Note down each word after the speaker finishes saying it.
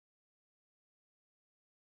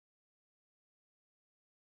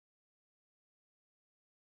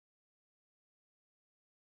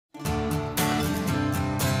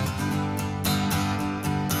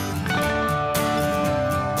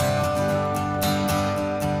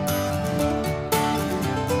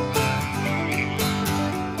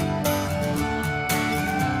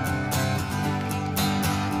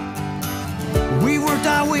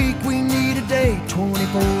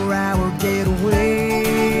24-hour getaway.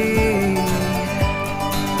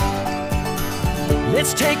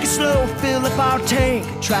 Let's take it slow, fill up our tank,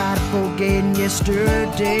 try to forget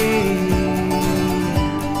yesterday.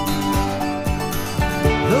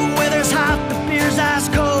 The weather's hot, the beer's ice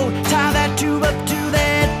cold, tie that tube up to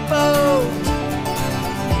that boat.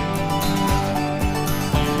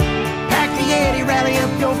 Pack the Yeti, rally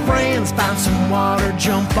up your friends, find some water,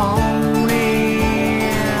 jump on in.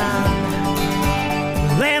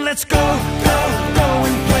 Then let's go, go, go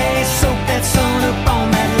and play, soak that sun up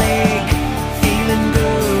on that lake. Feeling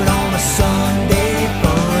good on a Sunday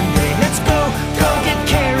fun day. Let's go, go get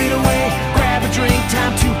carried away, grab a drink,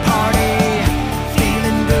 time to party.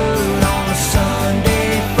 Feeling good on a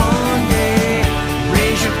Sunday fun day.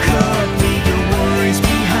 Raise your cup, leave your worries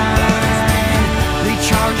behind.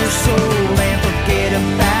 Recharge your soul and forget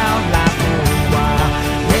about life for a while.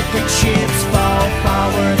 Let the chips fall far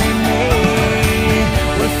where they may.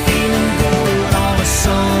 We're feeling good on a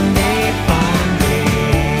Sunday fun day.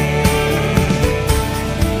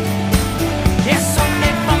 Yes,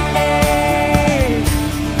 Sunday fun day.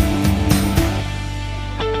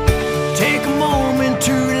 Take a moment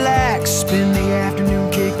to relax, spend the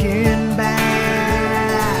afternoon kicking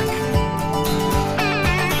back.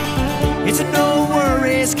 It's a no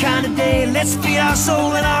worries kind of day. Let's feed our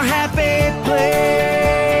soul in our happy place.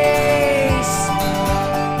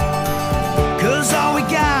 'Cause all we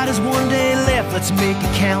got is one day left. Let's make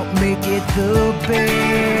it count, make it the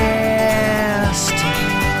best.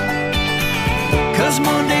 'Cause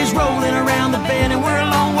Monday's rolling around the bend and we're a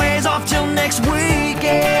long ways off till next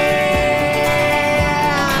weekend.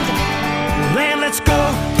 Then let's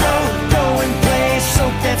go, go, go and play,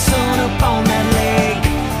 soak that sun up on that lake.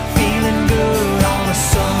 Feeling good on a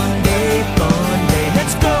Sunday fun day.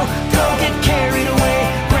 Let's go, go get carried away,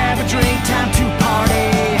 grab a drink, time to party.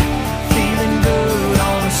 Feeling good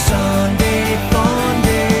on a Sunday fun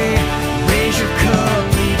day. Raise your cup,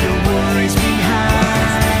 leave your worries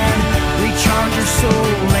behind. Recharge your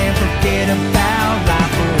soul and forget about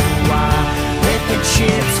life for a while. Let the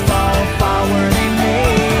chips fall far where they may.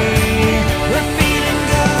 We're feeling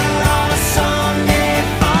good on a Sunday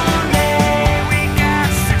fun day. We got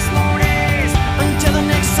 6 more days until the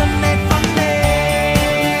next Sunday fun day.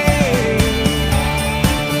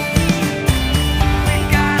 We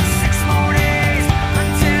got 6 more days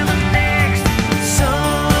until the next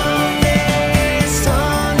Sunday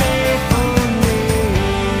fun day.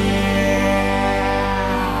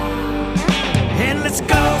 And let's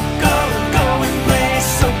go, go, go and play,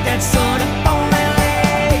 soak that sun up on that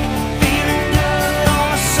lake. Feeling good on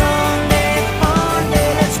a Sunday fun day.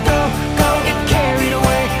 Let's go, go get carried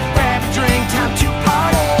away, grab a drink, time to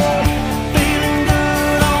party. Feeling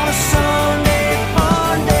good on a Sunday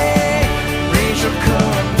fun day. Raise your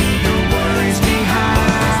cup, leave your worries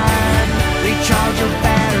behind. Recharge your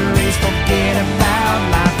batteries, forget about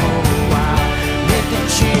life for a while. Let the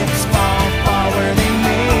chips fall far where they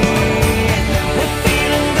may. We're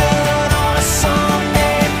feeling good on a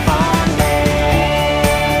Sunday fun day.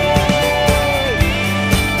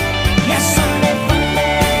 Yes, Sunday fun day.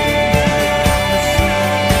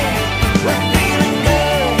 We're feeling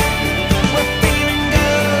good. We're feeling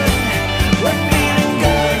good. We're feeling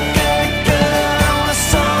good, good, good on a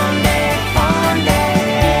Sunday fun day.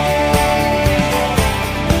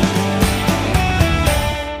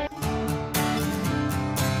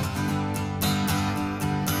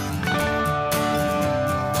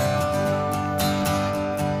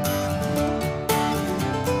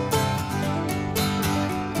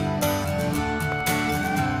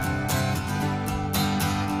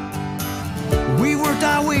 We worked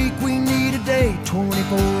our week, we need a day,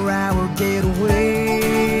 24-hour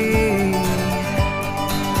getaway.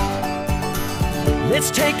 Let's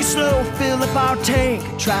take it slow, fill up our tank,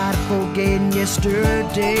 try to forget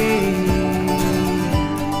yesterday.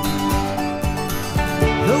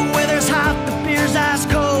 The weather's hot, the beer's ice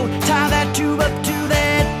cold, tie that tube up to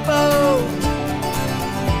that boat.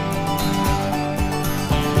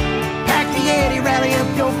 Pack the Yeti, rally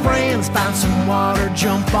up your friends, find some water,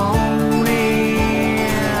 jump on in.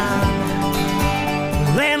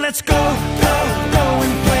 Then let's go, go, go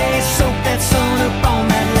and play, soak that sun up on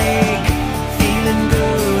that lake. Feeling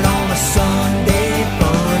good on a Sunday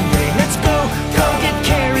fun day. Let's go, go get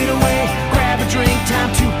carried away, grab a drink,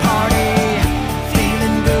 time to party.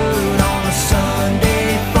 Feeling good on a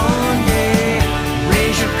Sunday fun day.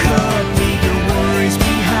 Raise your cup, leave your worries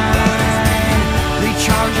behind.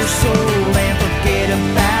 Recharge your soul and forget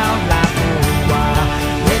about life for a while.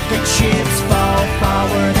 Let the chips fall far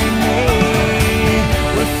where they may.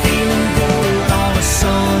 We're feeling good on a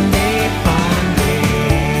Sunday fun day.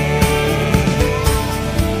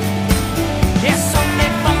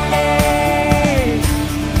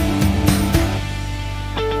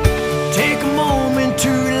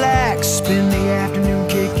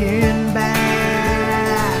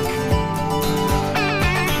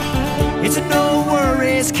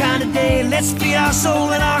 Let's feed our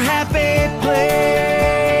soul in our happy place.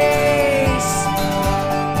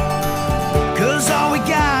 'Cause all we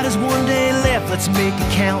got is one day left. Let's make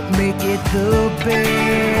it count, make it the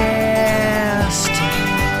best.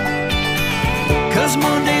 'Cause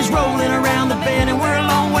Monday's rolling around the bend, and we're a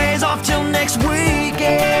long ways off till next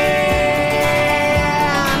weekend.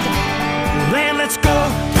 Then let's go,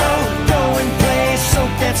 go, go and play. Soak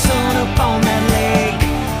that sun up on that lake.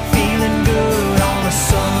 Feeling good on a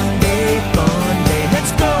Sunday fun day.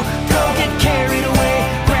 Let's go, go, get carried away.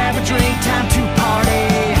 Grab a drink, time to party.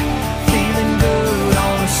 Feeling good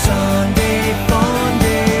on a Sunday fun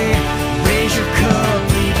day. Raise your cup,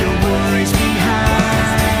 leave your worries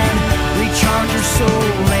behind. Recharge your soul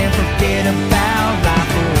and forget about life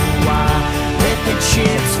for a while. Let the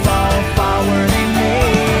chips fall far where they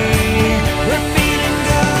may. We're feeling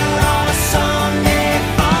good on a Sunday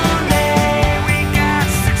fun day. We got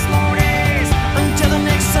 6 more days until the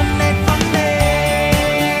next Sunday fun day.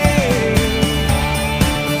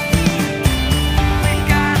 We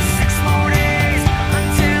got 6 more days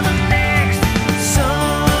until the next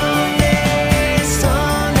Sunday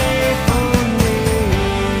fun day.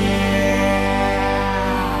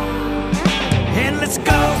 And let's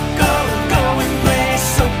go, go, go and play.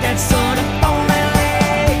 Soak that sun up on that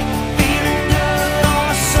lake. Feeling good on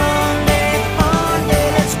a Sunday fun day.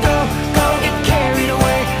 Let's go, go, get carried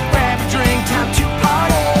away. Grab a drink, time to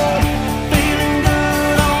party. Feeling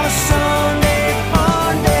good on a Sunday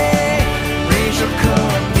fun day. Raise your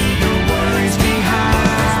cup, leave your worries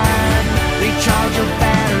behind. Recharge your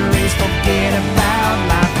batteries, forget about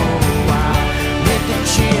life for a while. Let the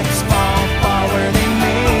chips fall far where they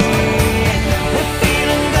may. We're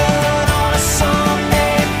feeling good on a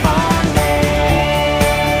Sunday fun day.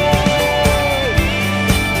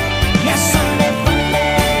 Yes, Sunday fun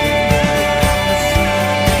day.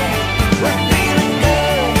 We're feeling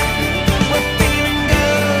good. We're feeling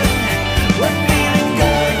good. We're feeling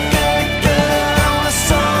good, good, good on a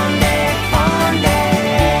Sunday fun day.